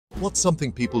What's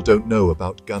something people don't know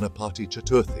about Ganapati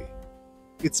Chaturthi?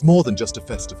 It's more than just a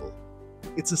festival.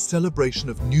 It's a celebration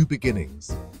of new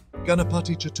beginnings.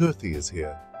 Ganapati Chaturthi is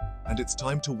here, and it's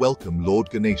time to welcome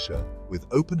Lord Ganesha with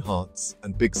open hearts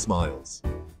and big smiles.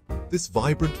 This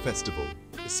vibrant festival,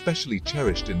 especially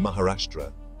cherished in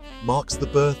Maharashtra, marks the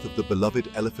birth of the beloved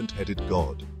elephant-headed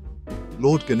god.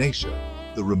 Lord Ganesha,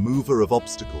 the remover of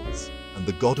obstacles and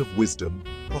the god of wisdom,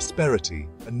 prosperity,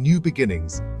 and new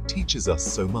beginnings, teaches us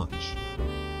so much.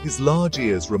 His large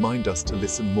ears remind us to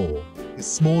listen more, his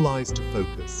small eyes to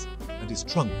focus, and his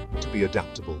trunk to be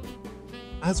adaptable.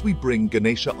 As we bring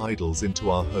Ganesha idols into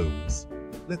our homes,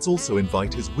 let's also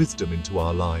invite his wisdom into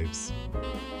our lives.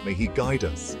 May he guide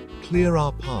us, clear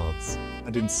our paths,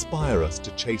 and inspire us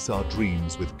to chase our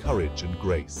dreams with courage and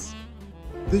grace.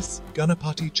 This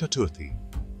Ganapati Chaturthi,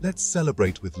 let's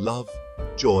celebrate with love,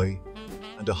 joy,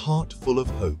 and a heart full of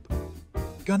hope.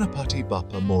 Ganapati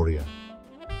Bappa Moria.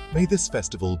 May this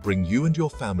festival bring you and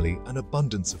your family an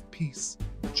abundance of peace,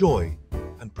 joy,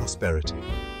 and prosperity.